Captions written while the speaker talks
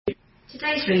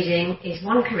Today's reading is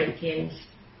 1 Corinthians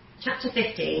chapter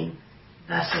 15,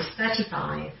 verses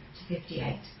 35 to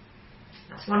 58.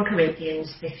 That's 1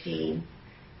 Corinthians 15,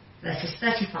 verses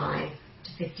 35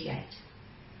 to 58.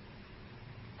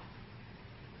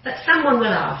 But someone will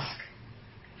ask,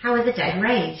 how are the dead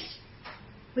raised?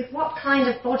 With what kind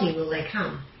of body will they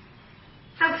come?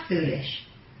 How foolish!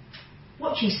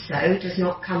 What you sow does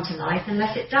not come to life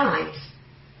unless it dies.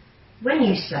 When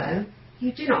you sow,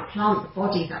 you do not plant the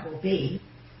body that will be,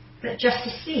 but just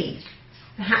a seed,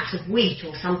 perhaps of wheat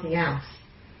or something else.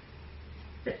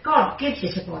 But God gives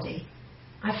it a body,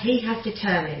 as he has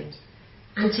determined,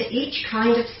 and to each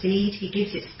kind of seed he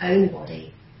gives its own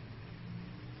body.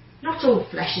 Not all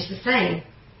flesh is the same.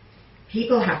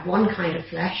 People have one kind of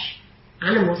flesh,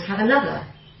 animals have another,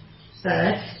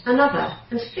 birds another,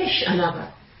 and fish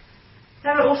another.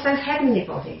 There are also heavenly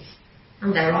bodies,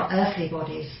 and there are earthly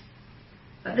bodies.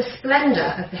 But the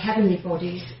splendour of the heavenly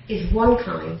bodies is one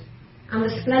kind, and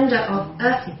the splendour of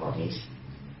earthly bodies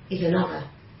is another.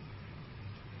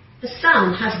 The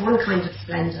sun has one kind of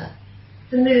splendour,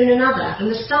 the moon another,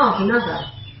 and the stars another,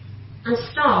 and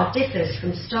star differs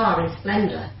from star in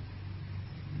splendour.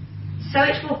 So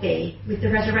it will be with the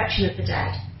resurrection of the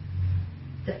dead.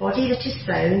 The body that is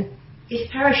sown is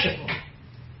perishable.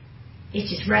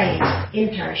 It is raised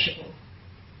imperishable.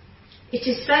 It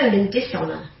is sown in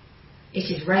dishonour. It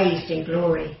is raised in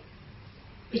glory.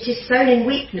 It is sown in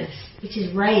weakness. It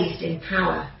is raised in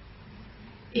power.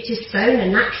 It is sown a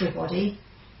natural body.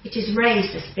 It is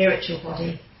raised a spiritual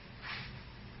body.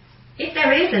 If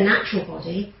there is a natural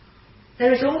body,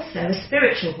 there is also a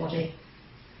spiritual body.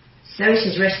 So it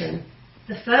is written,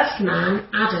 the first man,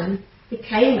 Adam,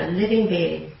 became a living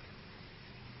being.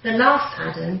 The last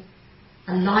Adam,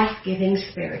 a life-giving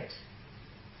spirit.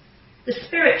 The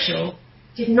spiritual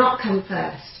did not come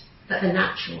first, but the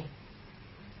natural,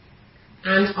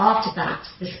 and after that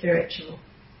the spiritual.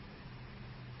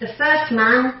 The first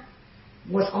man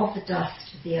was of the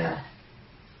dust of the earth.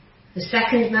 The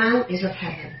second man is of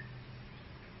heaven.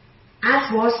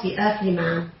 As was the earthly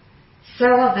man, so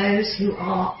are those who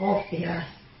are of the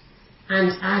earth.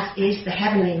 And as is the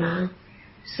heavenly man,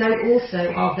 so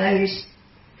also are those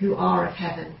who are of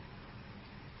heaven.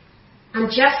 And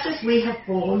just as we have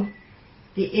borne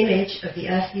the image of the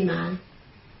earthly man,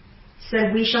 so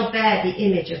we shall bear the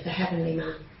image of the heavenly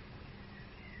man.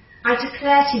 I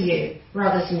declare to you,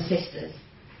 brothers and sisters,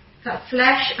 that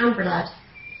flesh and blood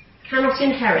cannot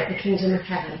inherit the kingdom of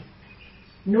heaven,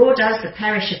 nor does the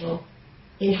perishable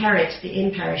inherit the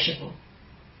imperishable.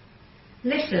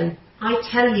 Listen, I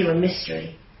tell you a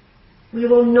mystery. We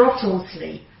will not all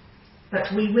sleep, but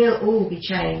we will all be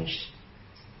changed.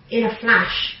 In a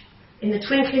flash, in the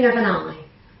twinkling of an eye,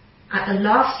 at the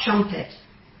last trumpet.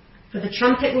 For the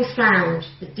trumpet will sound,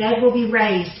 the dead will be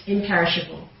raised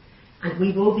imperishable, and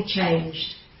we will be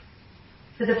changed.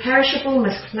 For the perishable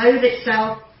must clothe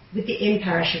itself with the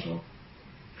imperishable,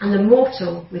 and the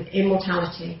mortal with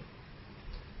immortality.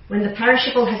 When the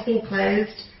perishable has been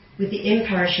clothed with the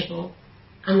imperishable,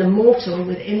 and the mortal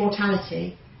with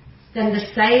immortality, then the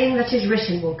saying that is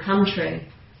written will come true.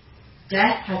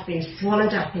 Death has been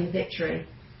swallowed up in victory.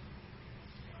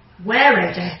 Where,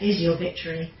 O death, is your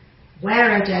victory?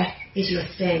 Where, O death, is your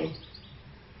sting?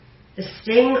 The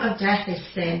sting of death is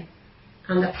sin,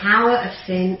 and the power of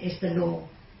sin is the law.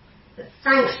 But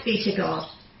thanks be to God,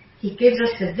 he gives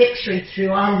us the victory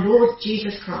through our Lord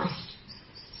Jesus Christ.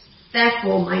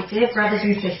 Therefore, my dear brothers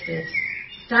and sisters,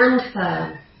 stand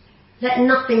firm. Let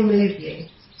nothing move you.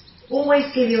 Always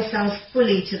give yourselves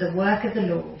fully to the work of the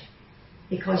Lord,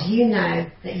 because you know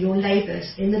that your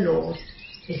labours in the Lord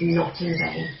is not in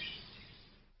vain.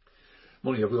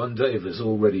 Morning everyone, Dave has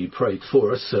already prayed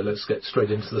for us, so let's get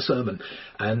straight into the sermon.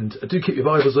 And do keep your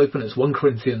Bibles open, it's 1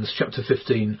 Corinthians chapter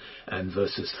 15 and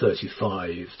verses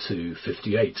 35 to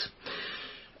 58.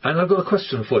 And I've got a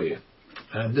question for you,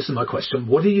 and this is my question.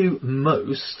 What are you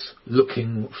most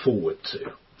looking forward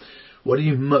to? What are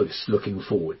you most looking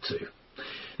forward to?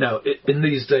 Now, in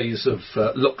these days of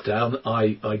lockdown,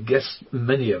 I guess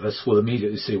many of us will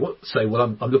immediately say,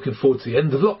 well, I'm looking forward to the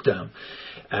end of lockdown.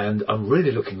 And I'm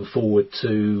really looking forward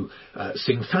to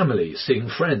seeing family, seeing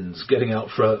friends, getting out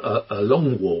for a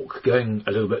long walk, going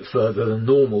a little bit further than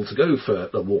normal to go for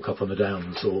a walk up on the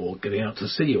downs or getting out to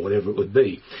sea or whatever it would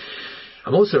be.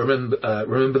 I also remember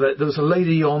that there was a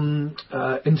lady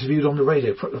interviewed on the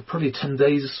radio probably 10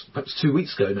 days, perhaps 2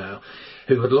 weeks ago now,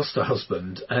 who had lost her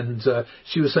husband, and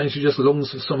she was saying she just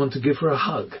longs for someone to give her a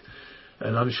hug.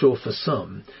 And I'm sure for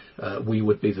some, we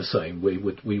would be the same. We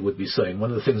would be saying one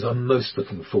of the things I'm most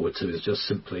looking forward to is just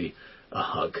simply a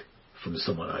hug from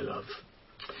someone I love.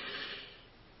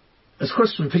 As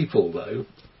Christian people, though,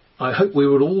 I hope we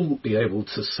would all be able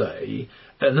to say,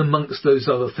 and amongst those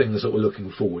other things that we're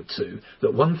looking forward to,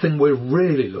 that one thing we're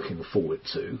really looking forward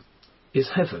to is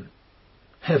heaven.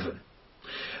 Heaven.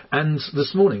 And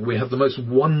this morning we have the most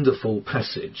wonderful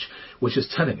passage which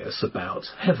is telling us about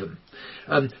heaven.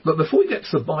 But before we get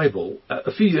to the Bible,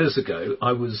 a few years ago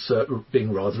I was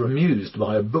being rather amused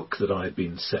by a book that I had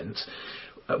been sent,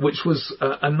 which was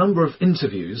a number of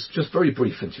interviews, just very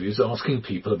brief interviews, asking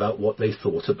people about what they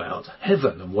thought about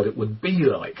heaven and what it would be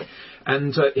like.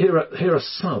 And here are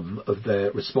some of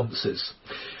their responses.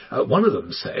 One of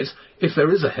them said, if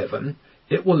there is a heaven,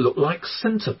 it will look like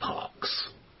Centre Parks.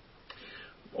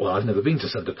 Well, I've never been to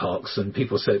Centre Parks, and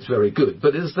people say it's very good,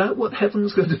 but is that what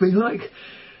heaven's going to be like?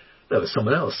 There was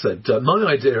someone else said, my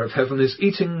idea of heaven is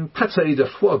eating pâté de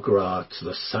foie gras to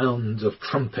the sound of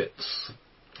trumpets.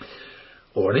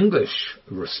 Or an English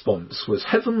response was,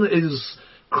 heaven is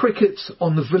cricket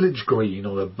on the village green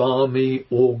on a balmy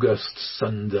August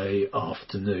Sunday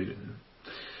afternoon.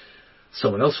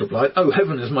 Someone else replied, oh,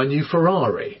 heaven is my new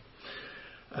Ferrari.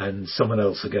 And someone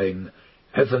else again,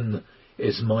 heaven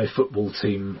is my football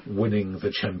team winning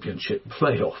the championship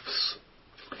playoffs.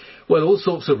 Well, all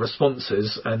sorts of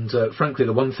responses, and frankly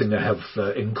the one thing they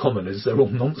have in common is they're all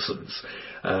nonsense.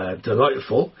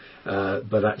 Delightful,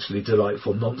 but actually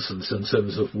delightful nonsense in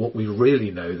terms of what we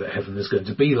really know that heaven is going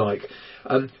to be like.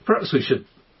 Perhaps we should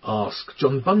ask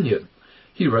John Bunyan.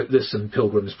 He wrote this in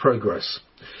Pilgrim's Progress.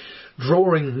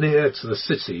 Drawing near to the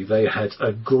city, they had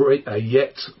a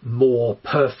yet more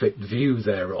perfect view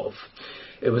thereof.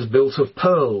 It was built of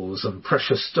pearls and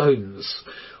precious stones.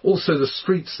 Also the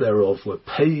streets thereof were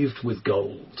paved with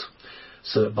gold,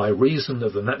 so that by reason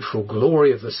of the natural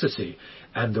glory of the city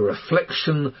and the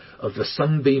reflection of the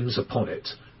sunbeams upon it,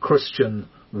 Christian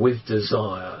with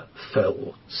desire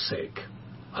fell sick.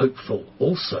 Hopeful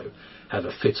also had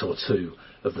a fit or two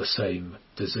of the same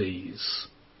disease.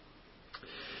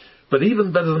 But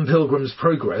even better than Pilgrim's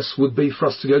Progress would be for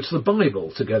us to go to the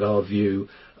Bible to get our view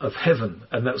of heaven.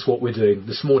 And that's what we're doing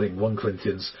this morning, 1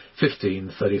 Corinthians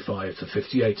 15, 35 to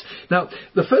 58. Now,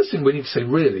 the first thing we need to say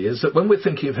really is that when we're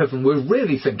thinking of heaven, we're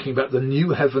really thinking about the new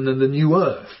heaven and the new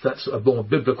earth. That's a more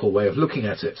biblical way of looking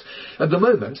at it. At the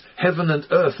moment, heaven and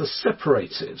earth are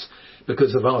separated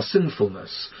because of our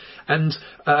sinfulness. And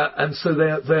so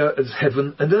they're as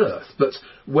heaven and earth. But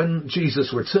when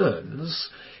Jesus returns,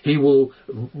 he will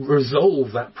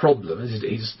resolve that problem.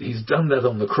 He's done that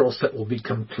on the cross. That will be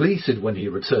completed when he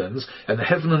returns, and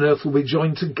heaven and earth will be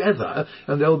joined together,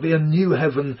 and there will be a new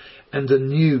heaven and a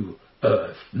new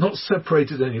earth, not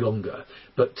separated any longer,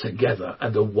 but together,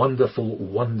 and a wonderful,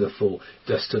 wonderful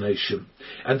destination.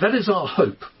 And that is our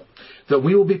hope, that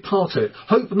we will be part of it.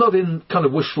 Hope not in kind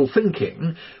of wishful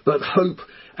thinking, but hope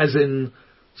as in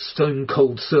stone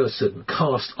cold certain,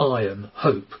 cast iron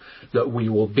hope that we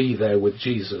will be there with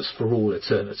Jesus for all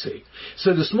eternity.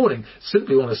 So this morning,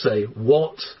 simply want to say,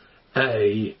 what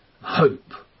a hope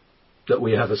that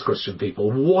we have as Christian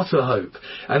people. What a hope.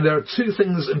 And there are two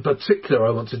things in particular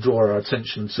I want to draw our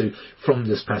attention to from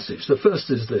this passage. The first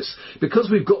is this: because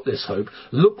we've got this hope,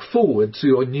 look forward to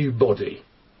your new body.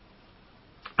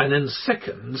 And then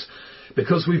second,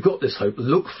 because we've got this hope,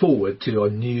 look forward to your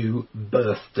new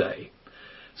birthday.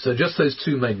 So just those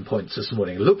two main points this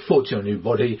morning. Look forward to your new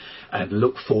body and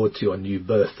look forward to your new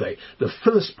birthday. The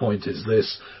first point is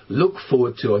this: look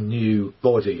forward to your new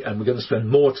body. And we're going to spend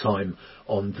more time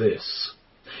on this.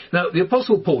 Now, the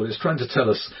Apostle Paul is trying to tell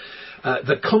us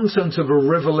the content of a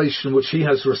revelation which he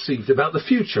has received about the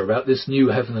future, about this new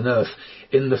heaven and earth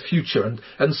in the future.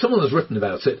 And someone has written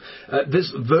about it.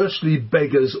 This virtually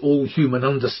beggars all human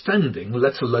understanding,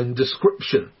 let alone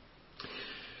description.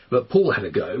 But Paul had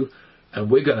a go. And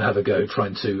we're going to have a go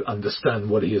trying to understand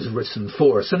what he has written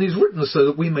for us. And he's written so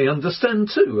that we may understand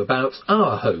too about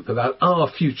our hope, about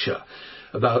our future,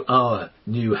 about our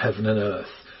new heaven and earth.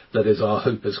 That is our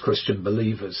hope as Christian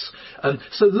believers. And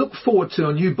so look forward to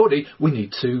a new body. We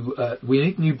need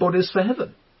new bodies for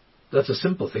heaven. That's a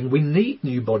simple thing. We need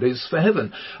new bodies for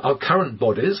heaven. Our current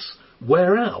bodies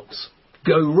wear out,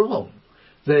 go wrong,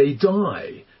 they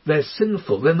die. They're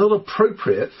sinful. They're not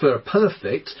appropriate for a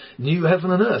perfect new heaven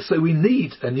and earth. So we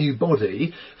need a new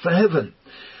body for heaven.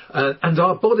 And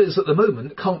our bodies at the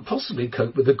moment can't possibly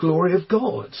cope with the glory of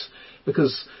God,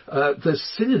 because there's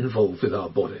sin involved with our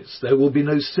bodies. There will be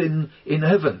no sin in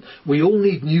heaven. We all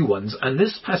need new ones. And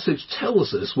this passage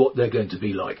tells us what they're going to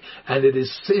be like. And it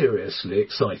is seriously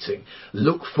exciting.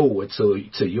 Look forward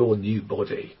to your new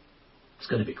body. It's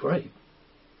going to be great.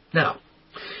 Now,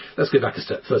 let's go back a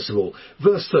step first of all.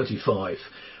 Verse 35.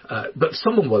 But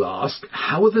someone will ask,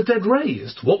 how are the dead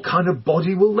raised? What kind of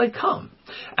body will they come?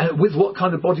 And with what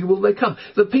kind of body will they come?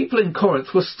 The people in Corinth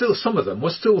some of them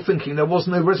were still thinking there was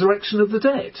no resurrection of the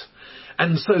dead.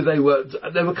 And so they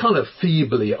were kind of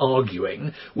feebly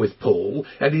arguing with Paul.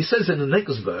 And he says in the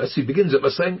next verse, he begins it by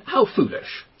saying, how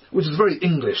foolish, which is a very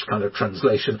English kind of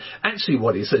translation. Actually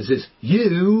what he says is,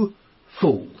 you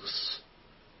fools.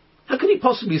 How can he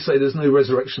possibly say there's no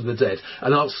resurrection of the dead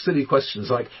and ask silly questions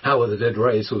like, how are the dead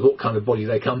raised, with what kind of body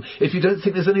they come, if you don't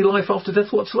think there's any life after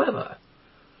death whatsoever?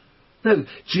 No,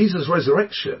 Jesus'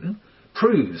 resurrection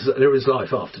proves that there is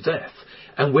life after death.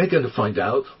 And we're going to find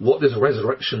out what this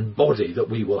resurrection body that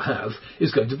we will have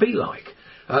is going to be like.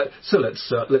 So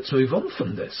let's move on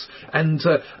from this. And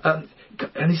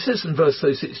he says in verse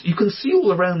 36, you can see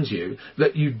all around you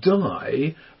that you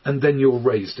die and then you're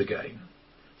raised again.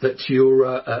 That you're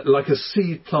like a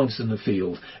seed planted in the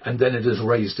field, and then it is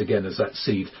raised again as that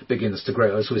seed begins to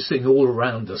grow, as we're seeing all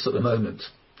around us at the moment.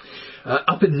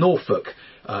 Up in Norfolk,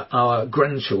 our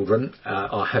grandchildren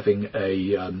are having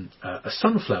a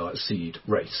sunflower seed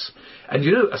race. And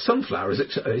you know, a sunflower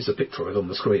is a picture of it on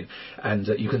the screen, and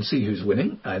you can see who's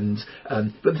winning.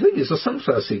 But the thing is, a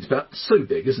sunflower seed's about so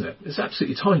big, isn't it? It's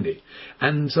absolutely tiny.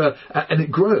 And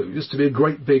it grows to be a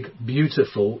great big,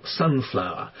 beautiful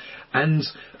sunflower. And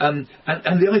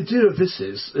the idea of this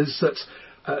is that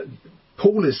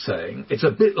Paul is saying it's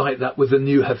a bit like that with the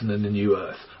new heaven and the new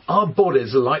earth. Our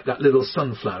bodies are like that little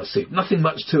sunflower seed. Nothing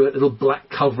much to it, little black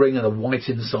covering and a white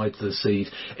inside to the seed.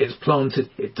 It's planted,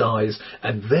 it dies,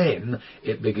 and then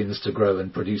it begins to grow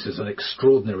and produces an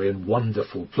extraordinary and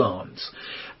wonderful plant.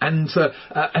 And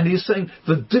he's saying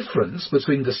the difference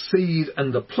between the seed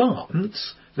and the plant,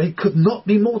 they could not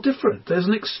be more different. There's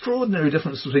an extraordinary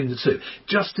difference between the two,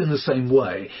 just in the same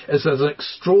way as there's an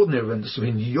extraordinary difference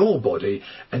between your body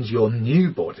and your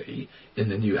new body in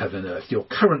the new heaven and earth. Your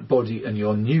current body and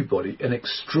your new body, an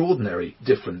extraordinary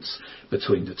difference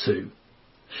between the two.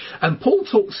 And Paul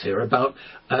talks here about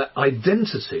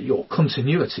identity, or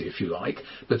continuity, if you like,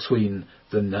 between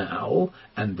the now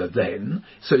and the then.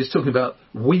 So he's talking about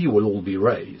we will all be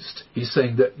raised. He's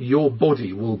saying that your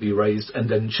body will be raised and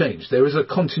then changed. There is a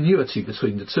continuity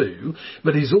between the two,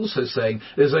 but he's also saying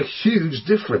there's a huge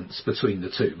difference between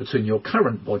the two, between your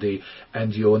current body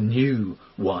and your new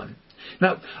one.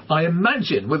 Now, I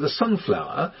imagine with a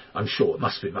sunflower, I'm sure it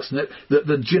must be, mustn't it,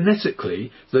 that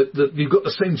genetically, that you've got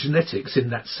the same genetics in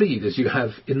that seed as you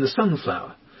have in the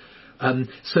sunflower.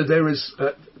 So there is,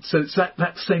 so it's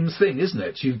that same thing, isn't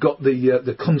it? You've got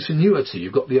the continuity,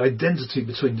 you've got the identity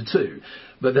between the two,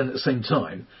 but then at the same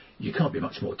time, you can't be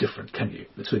much more different, can you,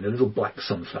 between the little black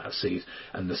sunflower seed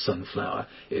and the sunflower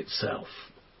itself.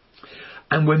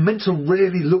 And we're meant to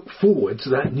really look forward to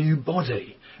that new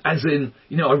body. As in,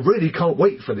 I really can't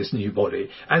wait for this new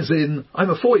body. As in, I'm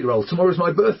a 4-year-old, tomorrow's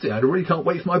my birthday, I really can't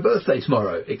wait for my birthday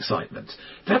tomorrow. Excitement.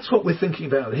 That's what we're thinking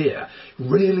about here.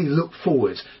 Really look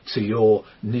forward to your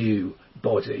new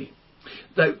body.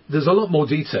 Now, there's a lot more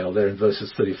detail there in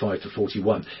verses 35 to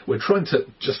 41. We're trying to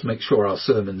just make sure our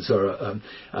sermons are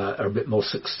a bit more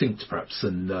succinct, perhaps,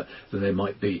 than they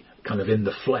might be kind of in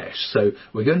the flesh. So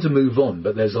we're going to move on,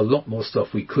 but there's a lot more stuff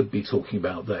we could be talking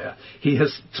about there.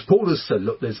 Paul has said,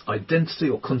 look, there's identity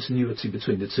or continuity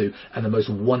between the two, and the most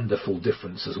wonderful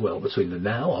difference as well between the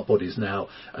now, our bodies now,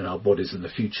 and our bodies in the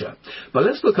future. But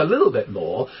let's look a little bit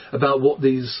more about what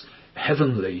these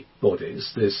heavenly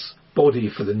bodies, this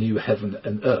body for the new heaven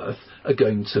and earth, are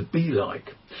going to be like.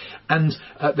 And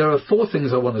there are 4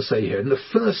 things I want to say here. And the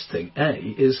first thing, A,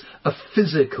 is a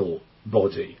physical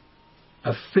body.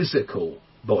 A physical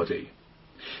body.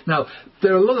 Now,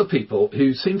 there are a lot of people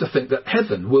who seem to think that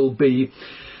heaven will be,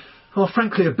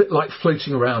 frankly, a bit like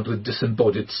floating around with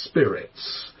disembodied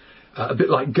spirits, a bit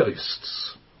like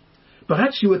ghosts. But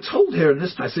actually we're told here in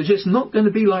this passage it's not going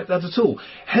to be like that at all.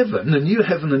 Heaven, the new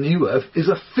heaven and new earth, is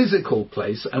a physical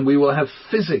place, and we will have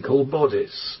physical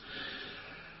bodies.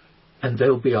 And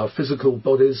they'll be our physical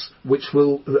bodies, which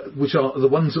are the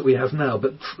ones that we have now,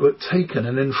 but taken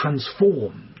and then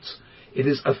transformed. It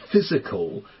is a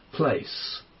physical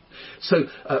place. So,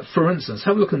 for instance,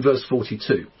 have a look in verse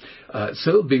 42. So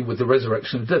it'll be with the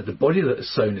resurrection of the dead. The body that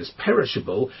is sown is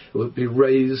perishable. It will be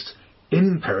raised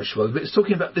imperishable. But it's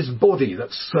talking about this body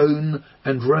that's sown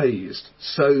and raised.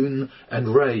 Sown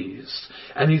and raised.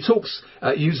 And he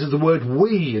uses the word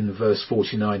we in verse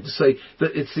 49 to say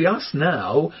that it's the us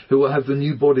now who will have the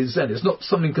new bodies then. It's not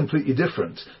something completely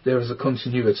different. There is a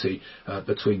continuity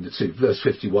between the two. Verse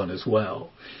 51 as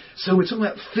well. So we're talking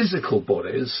about physical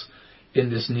bodies in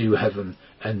this new heaven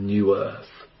and new earth.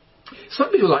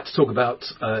 Some people like to talk about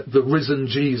the risen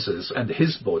Jesus and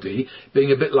his body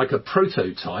being a bit like a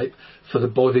prototype for the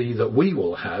body that we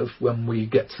will have when we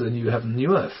get to the new heaven and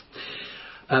new earth.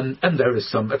 And there is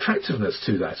some attractiveness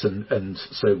to that. And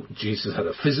so Jesus had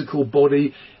a physical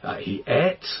body, he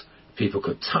ate, people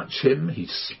could touch him, he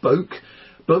spoke,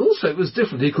 but also it was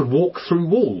different. He could walk through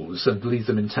walls and leave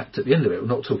them intact at the end of it. We're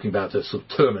not talking about a sort of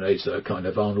Terminator kind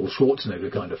of Arnold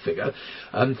Schwarzenegger kind of figure.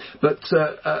 But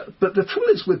the trouble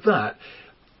is with that,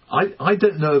 I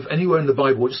don't know of anywhere in the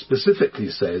Bible which specifically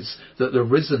says that the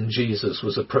risen Jesus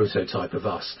was a prototype of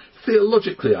us.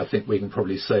 Theologically, I think we can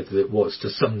probably say that it was to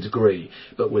some degree,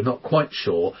 but we're not quite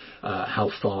sure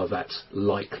how far that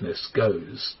likeness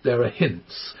goes. There are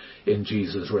hints in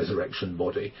Jesus' resurrection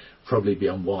body. Probably be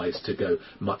unwise to go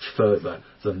much further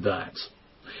than that.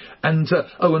 And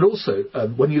also,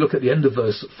 when you look at the end of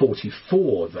verse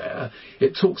 44 there,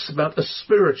 it talks about a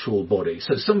spiritual body.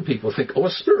 So some people think, a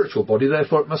spiritual body,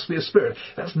 therefore it must be a spirit.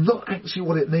 That's not actually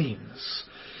what it means.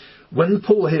 When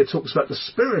Paul here talks about the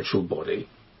spiritual body,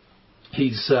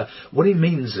 what he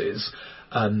means is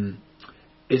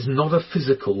not a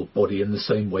physical body in the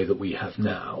same way that we have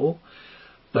now,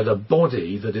 but a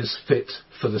body that is fit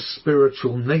for the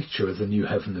spiritual nature of the new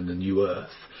heaven and the new earth,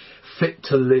 fit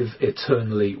to live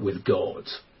eternally with God.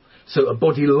 So a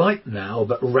body like now,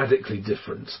 but radically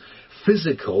different.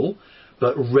 Physical,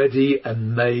 but ready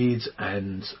and made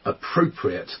and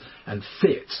appropriate and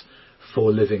fit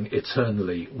for living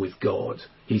eternally with God.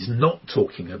 He's not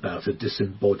talking about a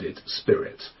disembodied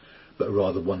spirit, but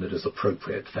rather one that is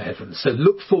appropriate for heaven. So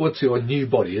look forward to your new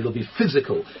body. It'll be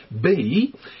physical.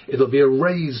 B, it'll be a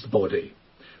raised body.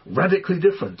 Radically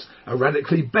different. A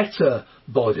radically better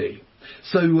body.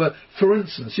 So, for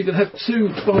instance, you can have two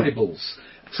Bibles.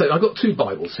 So I've got two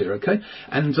Bibles here, okay?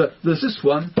 And there's this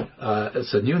one.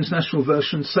 It's a New International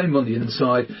Version, same on the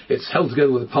inside. It's held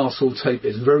together with a parcel tape.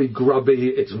 It's very grubby.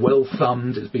 It's well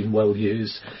thumbed. It's been well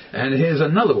used. And here's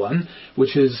another one,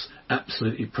 which is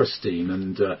absolutely pristine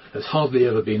and has hardly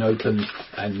ever been opened.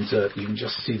 And you can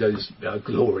just see those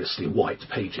gloriously white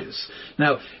pages.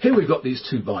 Now, here we've got these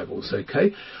two Bibles,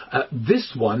 okay?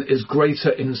 This one is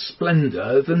greater in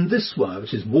splendour than this one,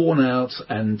 which is worn out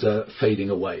and fading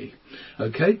away.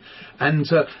 Okay, and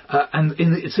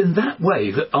it's in that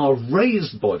way that our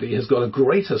raised body has got a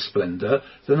greater splendour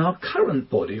than our current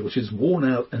body, which is worn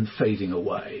out and fading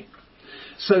away.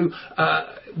 So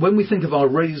when we think of our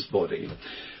raised body,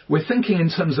 we're thinking in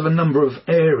terms of a number of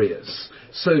areas.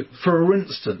 So, for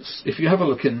instance, if you have a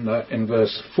look in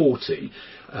verse 40,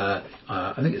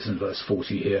 I think it's in verse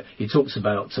 40 here, he talks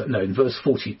about, in verse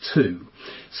 42.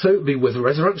 So it would be with a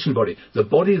resurrection body. The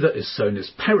body that is sown is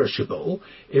perishable,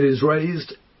 it is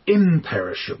raised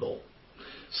imperishable.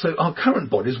 So our current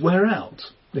bodies wear out.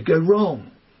 They go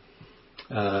wrong.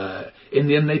 In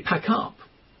the end, they pack up.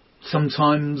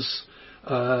 Sometimes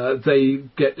they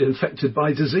get infected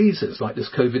by diseases, like this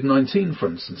COVID-19, for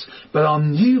instance. But our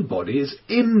new body is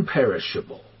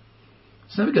imperishable.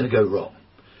 It's never going to go wrong.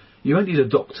 You won't need a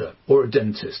doctor or a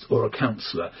dentist or a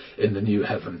counsellor in the new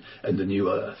heaven and the new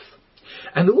earth.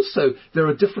 And also, there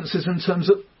are differences in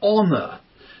terms of honour.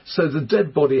 So the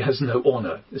dead body has no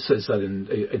honour. It says that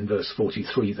in verse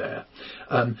 43 there.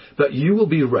 But you will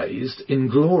be raised in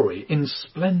glory, in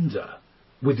splendour,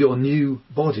 with your new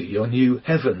body, your new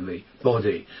heavenly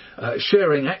body.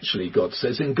 Sharing, actually, God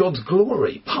says, in God's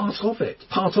glory, part of it,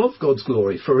 part of God's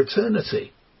glory for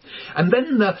eternity. And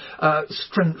then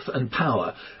strength and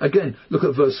power. Again, look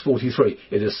at verse 43.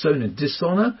 It is sown in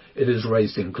dishonour, it is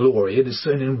raised in glory. It is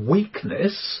sown in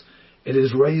weakness, it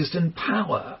is raised in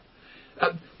power.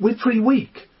 We're pretty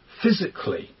weak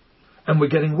physically, and we're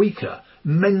getting weaker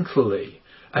mentally,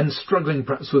 and struggling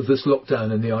perhaps with this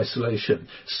lockdown and the isolation.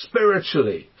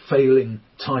 Spiritually, failing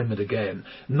time and again.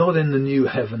 Not in the new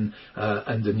heaven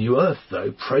and the new earth,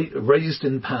 though. Raised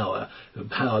in power, the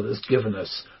power that's given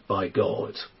us by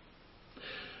God.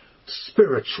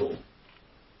 Spiritual.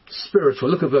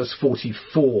 Look at verse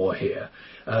 44 here.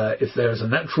 If there is a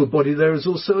natural body, there is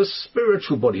also a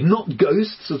spiritual body. Not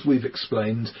ghosts, as we've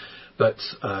explained, but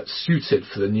suited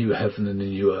for the new heaven and the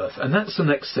new earth. And that's the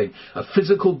next thing. A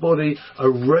physical body, a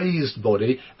raised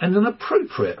body, and an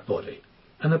appropriate body.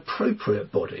 An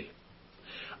appropriate body.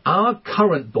 Our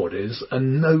current bodies are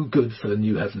no good for the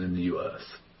new heaven and the new earth.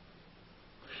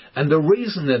 And the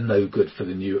reason they're no good for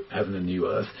the new heaven and new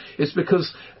earth is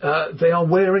because they are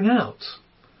wearing out.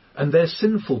 and their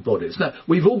sinful bodies. Now,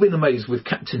 we've all been amazed with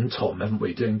Captain Tom, haven't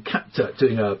we, doing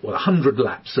 100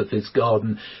 laps of his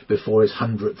garden before his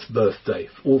 100th birthday,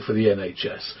 all for the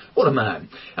NHS. What a man.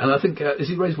 And I think, is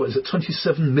he raised,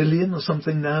 27 million or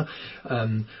something now?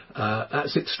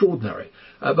 That's extraordinary.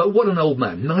 But what an old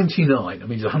man, 99. I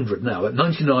mean, he's 100 now. At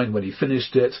 99 when he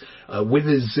finished it, with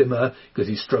his Zimmer, because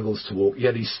he struggles to walk,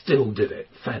 yet he still did it.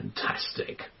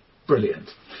 Fantastic. Brilliant.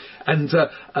 And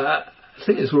the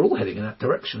thing is, we're all heading in that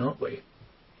direction, aren't we?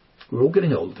 We're all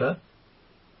getting older.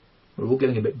 We're all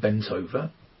getting a bit bent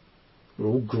over. We're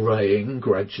all greying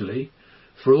gradually.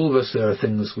 For all of us, there are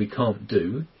things we can't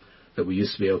do that we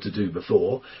used to be able to do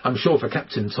before. I'm sure for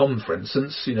Captain Tom, for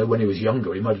instance, when he was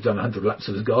younger, he might have done 100 laps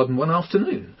of his garden one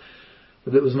afternoon.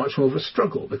 But it was much more of a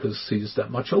struggle because he's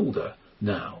that much older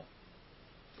now.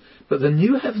 But the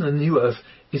new heaven and new earth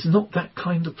is not that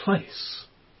kind of place.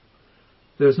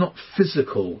 There's not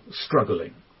physical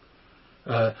struggling.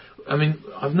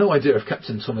 I've no idea if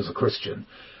Captain Tom is a Christian,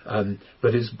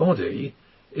 but his body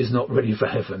is not ready for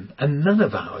heaven, and none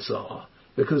of ours are,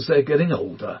 because they're getting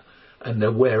older and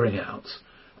they're wearing out,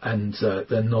 and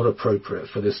they're not appropriate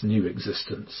for this new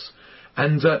existence.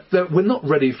 And we're not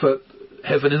ready for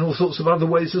heaven in all sorts of other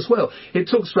ways as well. It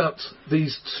talks about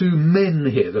these two men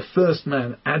here, the first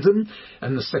man Adam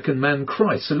and the second man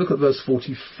Christ. So look at verse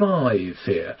 45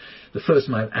 here. The first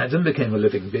man Adam became a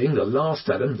living being. The last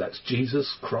Adam, that's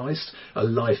Jesus Christ, a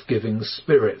life-giving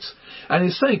spirit. And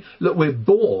he's saying, look, we're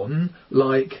born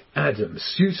like Adam,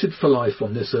 suited for life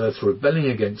on this earth,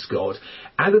 rebelling against God.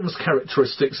 Adam's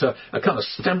characteristics are kind of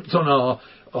stamped on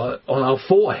our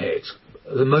forehead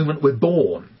the moment we're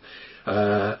born.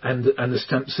 And the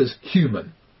stamp says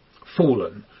human,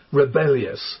 fallen,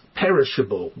 rebellious,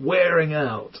 perishable, wearing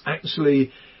out,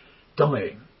 actually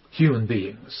dying human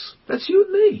beings. That's you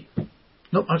and me.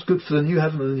 Not much good for the new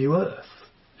heaven and the new earth.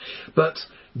 But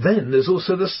then there's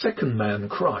also the second man,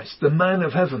 Christ, the man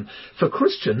of heaven. For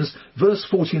Christians, verse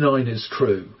 49 is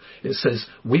true. It says,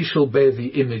 we shall bear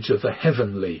the image of the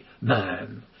heavenly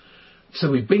man. So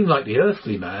we've been like the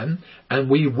earthly man, and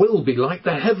we will be like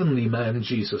the heavenly man,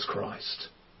 Jesus Christ.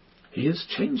 He is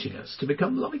changing us to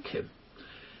become like him.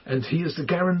 And he is the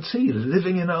guarantee,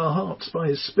 living in our hearts by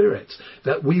his Spirit,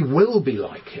 that we will be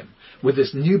like him, with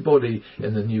this new body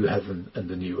in the new heaven and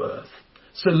the new earth.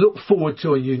 So look forward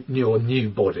to your new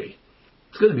body.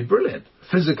 It's going to be brilliant.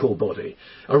 Physical body,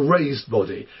 a raised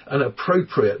body, an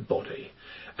appropriate body.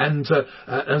 And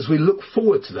as we look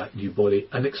forward to that new body,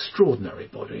 an extraordinary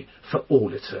body for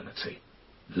all eternity.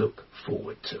 Look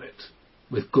forward to it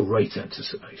with great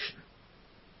anticipation.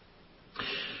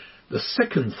 The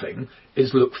second thing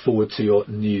is look forward to your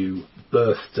new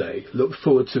birthday. Look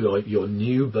forward to your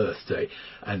new birthday.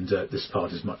 And this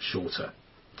part is much shorter.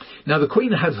 Now, the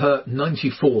Queen had her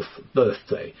 94th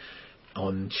birthday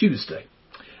on Tuesday.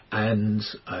 And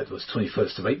it was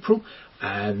 21st of April,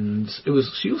 and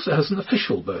she also has an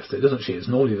official birthday, doesn't she? It's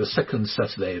normally the second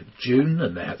Saturday of June,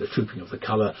 and they have the Trooping of the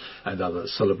Colour and other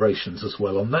celebrations as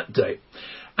well on that day.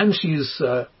 And she's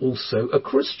also a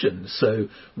Christian, so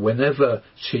whenever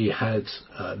she had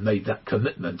made that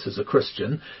commitment as a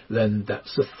Christian, then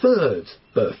that's the third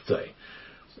birthday.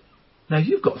 Now,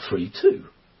 you've got 3 too.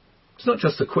 It's not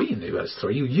just the Queen who has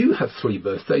 3. You have 3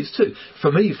 birthdays too.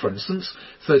 For me, for instance,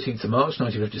 13th of March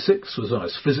 1956 was when I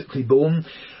was physically born.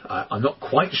 I'm not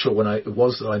quite sure when it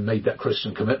was that I made that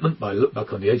Christian commitment, but I look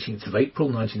back on the 18th of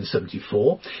April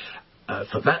 1974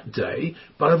 for that day.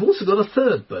 But I've also got a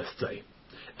third birthday,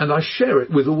 and I share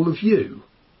it with all of you.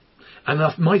 And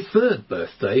my third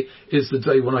birthday is the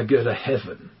day when I go to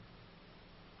heaven,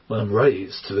 when I'm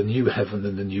raised to the new heaven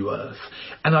and the new earth.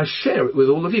 And I share it with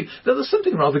all of you. Now, there's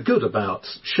something rather good about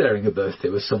sharing a birthday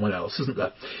with someone else, isn't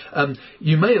there?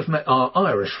 You may have met our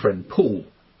Irish friend, Paul.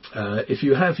 If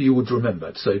you have, you would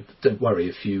remember. So don't worry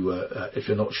if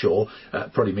you're not sure.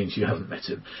 Probably means you haven't met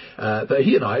him. But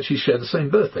he and I actually share the same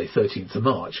birthday, 13th of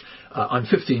March. I'm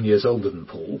 15 years older than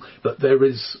Paul, but there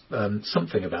is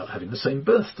something about having the same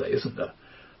birthday, isn't there?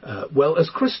 Well, as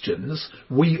Christians,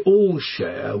 we all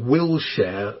will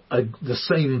share the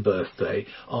same birthday,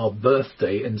 our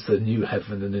birthday into the new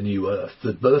heaven and the new earth,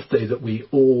 the birthday that we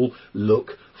all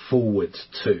look forward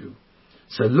to.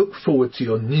 So look forward to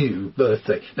your new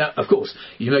birthday. Now, of course,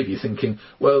 you may be thinking,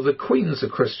 well, the Queen's a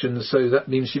Christian, so that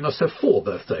means she must have 4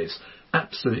 birthdays.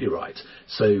 Absolutely right.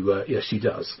 So, yes, she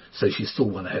does. So she's still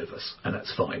one ahead of us, and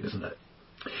that's fine, isn't it?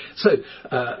 So,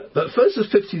 but verses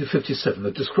 50 to 57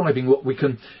 are describing what we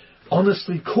can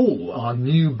honestly call our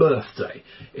new birthday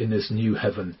in this new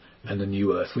heaven and the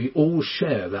new earth. We all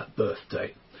share that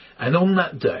birthday. And on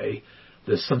that day,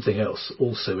 there's something else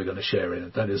also we're going to share in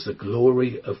it. That is the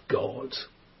glory of God.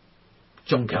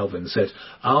 John Calvin said,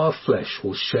 our flesh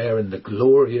will share in the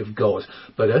glory of God,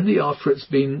 but only after it's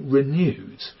been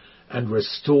renewed and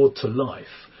restored to life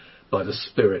by the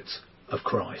Spirit of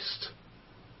Christ.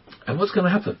 And what's going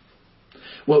to happen?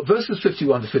 Well, verses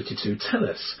 51 to 52 tell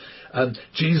us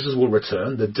Jesus will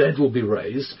return, the dead will be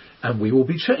raised, and we will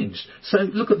be changed. So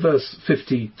look at verse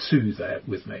 52 there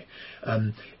with me.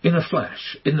 In a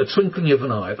flash, in the twinkling of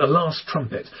an eye, at the last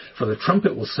trumpet, for the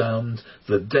trumpet will sound,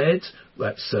 the dead,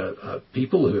 that's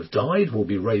people who have died, will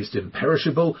be raised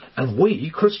imperishable, and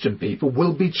we, Christian people,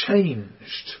 will be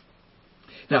changed.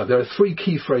 Now, there are three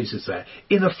key phrases there.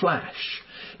 In a flash.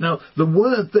 Now, the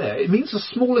word there, it means the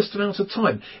smallest amount of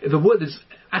time. The word is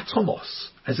atomos,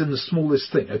 as in the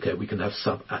smallest thing. Okay, we can have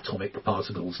subatomic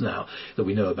particles now that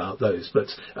we know about those, but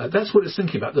that's what it's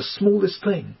thinking about, the smallest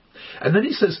thing. And then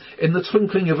he says, in the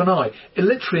twinkling of an eye,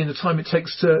 literally in the time it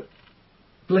takes to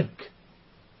blink,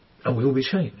 and we will be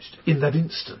changed in that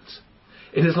instant.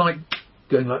 It is like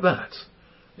going like that.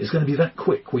 It's going to be that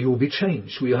quick. We will be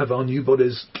changed. We will have our new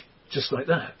bodies just like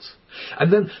that.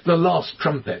 And then the last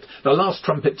trumpet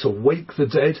to wake the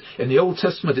dead. In the Old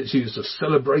Testament it's used of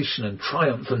celebration and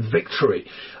triumph and victory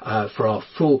for our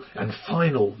full and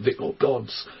final, or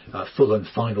God's full and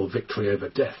final victory over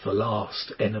death, the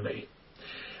last enemy.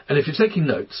 And if you're taking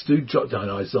notes, do jot down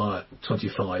Isaiah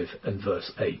 25 and verse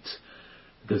 8,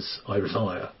 because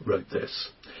Isaiah wrote this.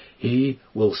 He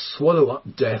will swallow up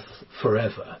death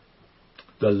forever.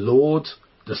 The Lord,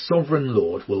 the sovereign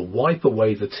Lord, will wipe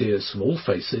away the tears from all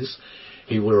faces.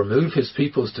 He will remove his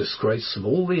people's disgrace from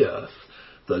all the earth.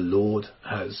 The Lord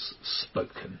has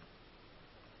spoken.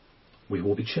 We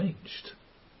will be changed.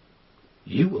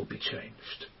 You will be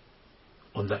changed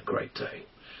on that great day.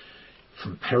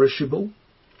 From perishable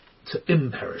to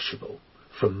imperishable.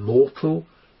 From mortal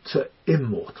to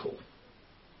immortal.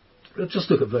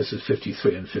 Just look at verses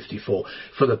 53 and 54.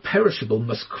 For the perishable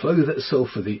must clothe itself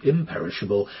with the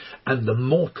imperishable, and the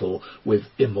mortal with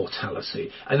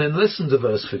immortality. And then listen to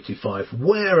verse 55.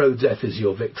 Where, O death, is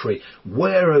your victory?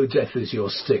 Where, O death, is your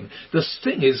sting? The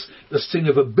sting is the sting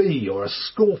of a bee or a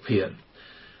scorpion.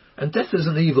 And death is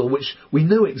an evil which we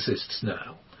know exists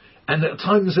now. And at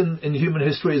times in human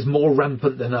history is more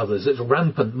rampant than others. It's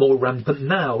more rampant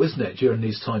now, isn't it, during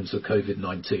these times of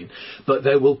COVID-19. But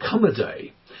there will come a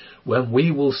day when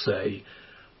we will say,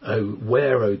 oh,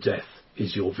 where, O death,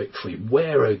 is your victory?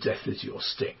 Where, O death, is your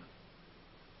sting?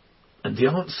 And the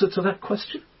answer to that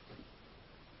question?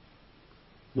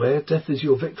 Where, death, is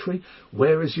your victory?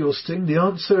 Where is your sting? The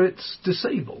answer, it's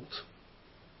disabled.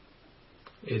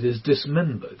 It is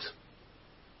dismembered.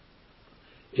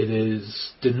 It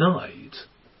is denied.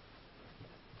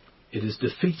 It is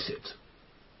defeated.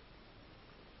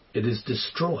 It is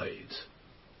destroyed.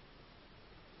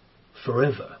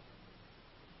 Forever.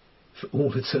 For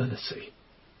all eternity.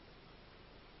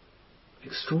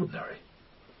 Extraordinary.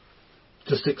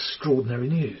 Just extraordinary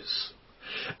news.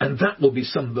 And that will be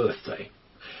some birthday.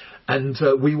 And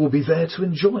we will be there to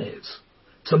enjoy it,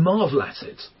 to marvel at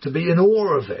it, to be in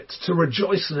awe of it, to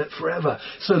rejoice in it forever.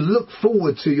 So look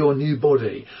forward to your new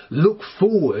body. Look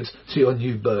forward to your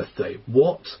new birthday.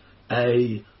 What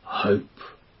a hope.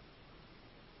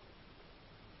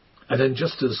 And then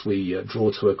just as we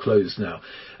draw to a close now,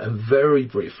 and very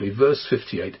briefly, verse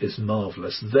 58 is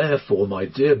marvellous. Therefore, my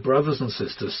dear brothers and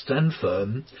sisters, stand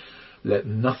firm. Let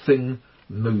nothing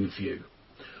move you.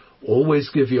 Always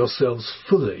give yourselves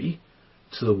fully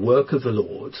to the work of the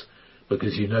Lord,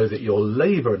 because you know that your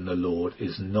labour in the Lord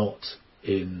is not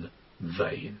in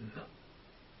vain.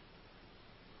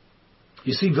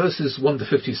 You see, verses 1 to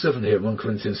 57 here in 1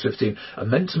 Corinthians 15 are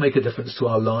meant to make a difference to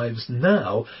our lives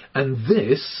now, and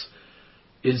this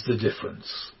is the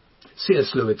difference.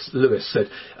 C.S. Lewis said,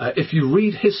 if you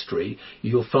read history,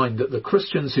 you'll find that the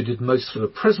Christians who did most for the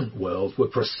present world were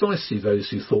precisely those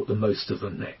who thought the most of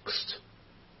the next.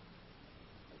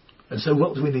 And so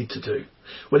what do we need to do?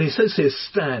 When he says here,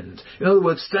 stand, in other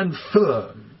words, stand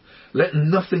firm. Let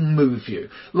nothing move you.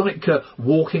 Like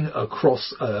walking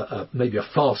across maybe a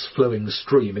fast-flowing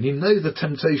stream, and you know the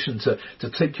temptation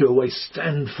to take you away.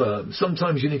 Stand firm.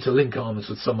 Sometimes you need to link arms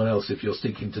with someone else if you're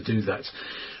seeking to do that.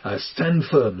 Stand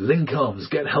firm, link arms,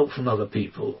 get help from other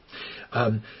people.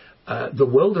 The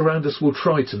world around us will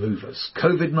try to move us.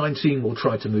 COVID-19 will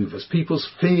try to move us. People's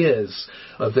fears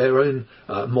of their own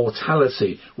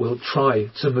mortality will try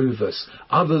to move us.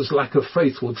 Others' lack of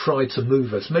faith will try to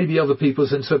move us. Maybe other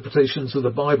people's interpretations of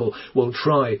the Bible will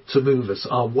try to move us.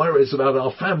 Our worries about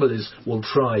our families will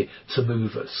try to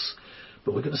move us.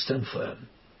 But we're going to stand firm.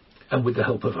 and with the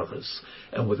help of others,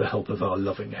 and with the help of our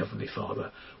loving Heavenly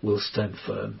Father, we'll stand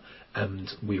firm, and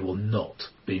we will not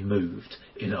be moved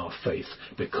in our faith,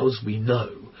 because we know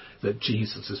that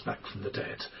Jesus is back from the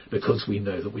dead, because we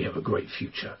know that we have a great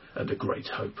future and a great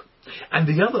hope. And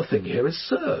the other thing here is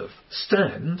serve.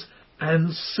 Stand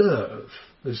and serve.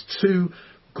 There's two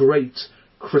great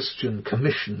Christian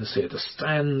commissions here, to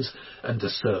stand and to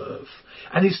serve.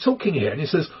 And he's talking here, and he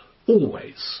says,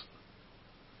 always,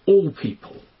 all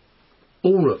people,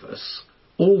 all of us,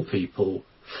 all people,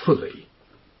 fully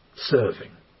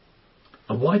serving.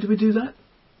 And why do we do that?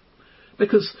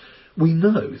 Because we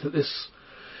know that this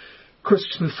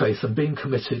Christian faith and being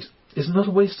committed is not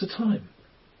a waste of time.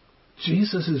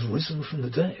 Jesus is risen from the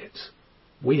dead.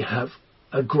 We have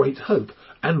a great hope.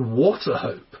 And what a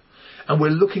hope! And we're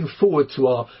looking forward to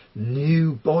our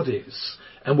new bodies.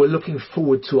 And we're looking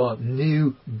forward to our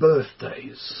new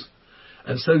birthdays.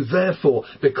 And so therefore,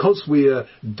 because we are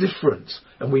different,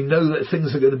 and we know that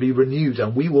things are going to be renewed,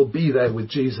 and we will be there with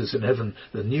Jesus in heaven,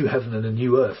 the new heaven and the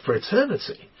new earth for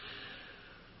eternity,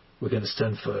 we're going to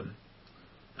stand firm,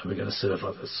 and we're going to serve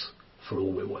others for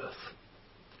all we're worth.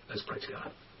 Let's pray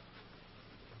together.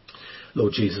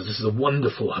 Lord Jesus, this is a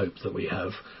wonderful hope that we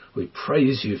have. We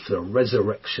praise you for the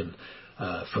resurrection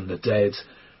from the dead.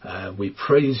 We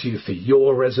praise you for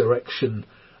your resurrection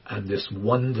and this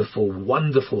wonderful,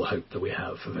 wonderful hope that we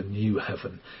have of a new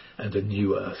heaven and a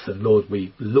new earth. And Lord,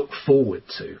 we look forward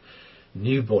to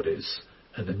new bodies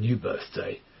and a new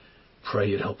birthday. Pray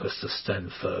you'd help us to stand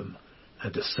firm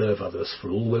and to serve others for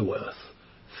all we're worth,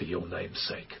 for your name's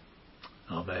sake.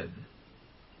 Amen.